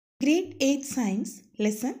Grade 8 Science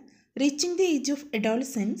Lesson Reaching the Age of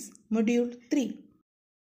Adolescence Module 3.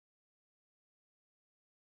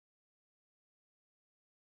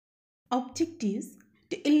 Objectives: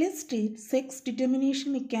 to illustrate sex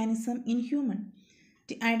determination mechanism in human,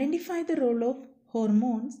 to identify the role of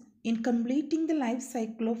hormones in completing the life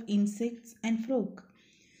cycle of insects and frog,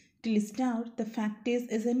 to list out the factors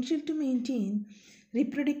essential to maintain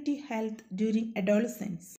reproductive health during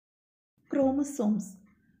adolescence. Chromosomes.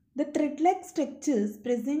 The thread-like structures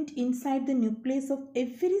present inside the nucleus of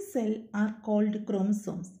every cell are called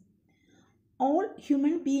chromosomes. All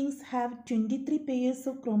human beings have 23 pairs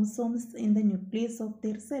of chromosomes in the nucleus of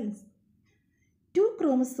their cells. 2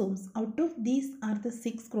 chromosomes out of these are the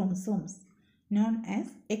 6 chromosomes, known as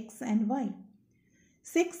X and Y.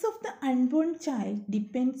 Sex of the unborn child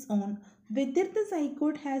depends on whether the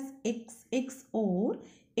zygote has XX or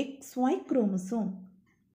XY chromosome.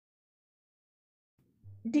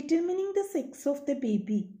 Determining the sex of the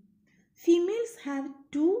baby. Females have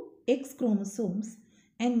 2 X chromosomes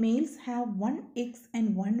and males have 1 X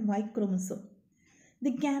and 1 Y chromosome.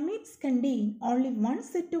 The gametes contain only one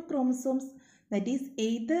set of chromosomes, that is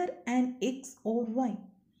either an X or Y.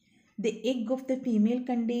 The egg of the female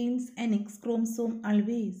contains an X chromosome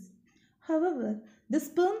always. However, the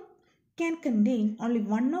sperm can contain only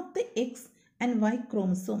one of the X and Y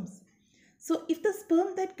chromosomes. So, if the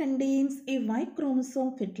sperm that contains a Y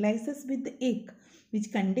chromosome fertilizes with the egg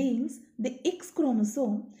which contains the X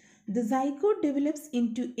chromosome, the zygote develops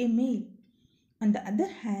into a male. On the other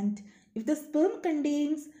hand, if the sperm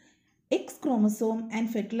contains X chromosome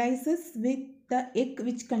and fertilizes with the egg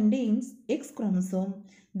which contains X chromosome,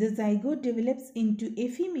 the zygote develops into a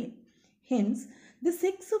female. Hence, the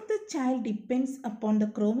sex of the child depends upon the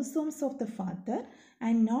chromosomes of the father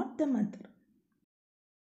and not the mother.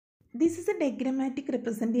 This is a diagrammatic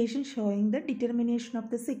representation showing the determination of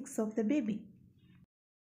the sex of the baby.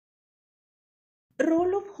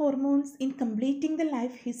 Role of hormones in completing the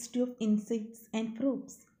life history of insects and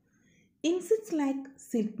frogs. Insects like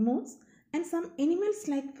silk moths and some animals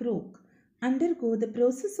like frog undergo the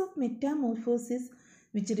process of metamorphosis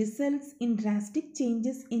which results in drastic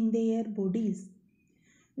changes in their bodies.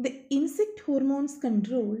 The insect hormones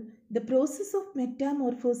control the process of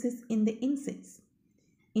metamorphosis in the insects.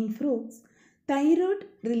 In frogs, thyroid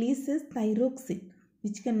releases thyroxine,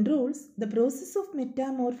 which controls the process of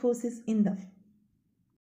metamorphosis in them.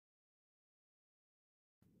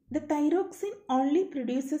 The thyroxine only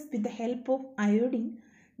produces with the help of iodine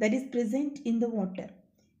that is present in the water.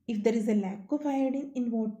 If there is a lack of iodine in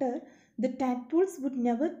water, the tadpoles would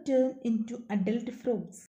never turn into adult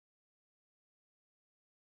frogs.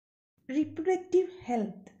 Reproductive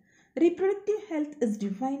health. Reproductive health is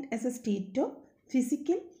defined as a state of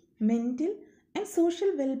physical, mental, and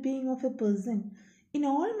social well-being of a person in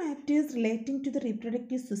all matters relating to the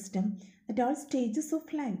reproductive system at all stages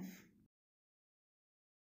of life.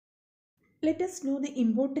 Let us know the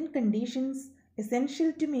important conditions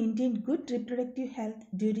essential to maintain good reproductive health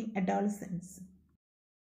during adolescence.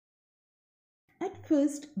 At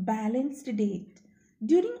first, balanced diet.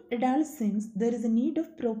 During adolescence, there is a need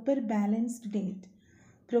of proper balanced diet.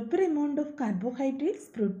 Proper amount of carbohydrates,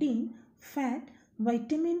 protein, fat,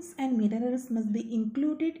 vitamins and minerals must be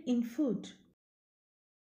included in food.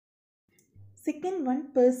 Second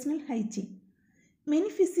one, personal hygiene.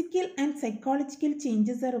 Many physical and psychological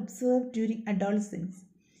changes are observed during adolescence.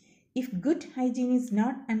 If good hygiene is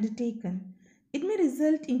not undertaken, it may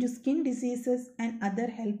result into skin diseases and other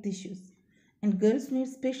health issues. And girls need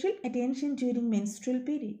special attention during menstrual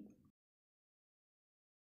period.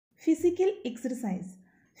 Physical exercise.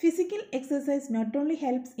 Physical exercise not only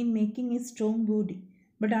helps in making a strong body,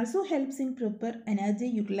 but also helps in proper energy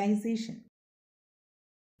utilization.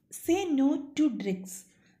 Say no to drugs.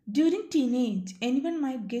 During teenage, anyone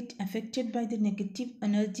might get affected by the negative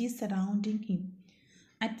energy surrounding him.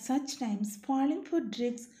 At such times, falling for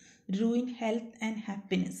drugs ruin health and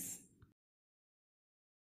happiness.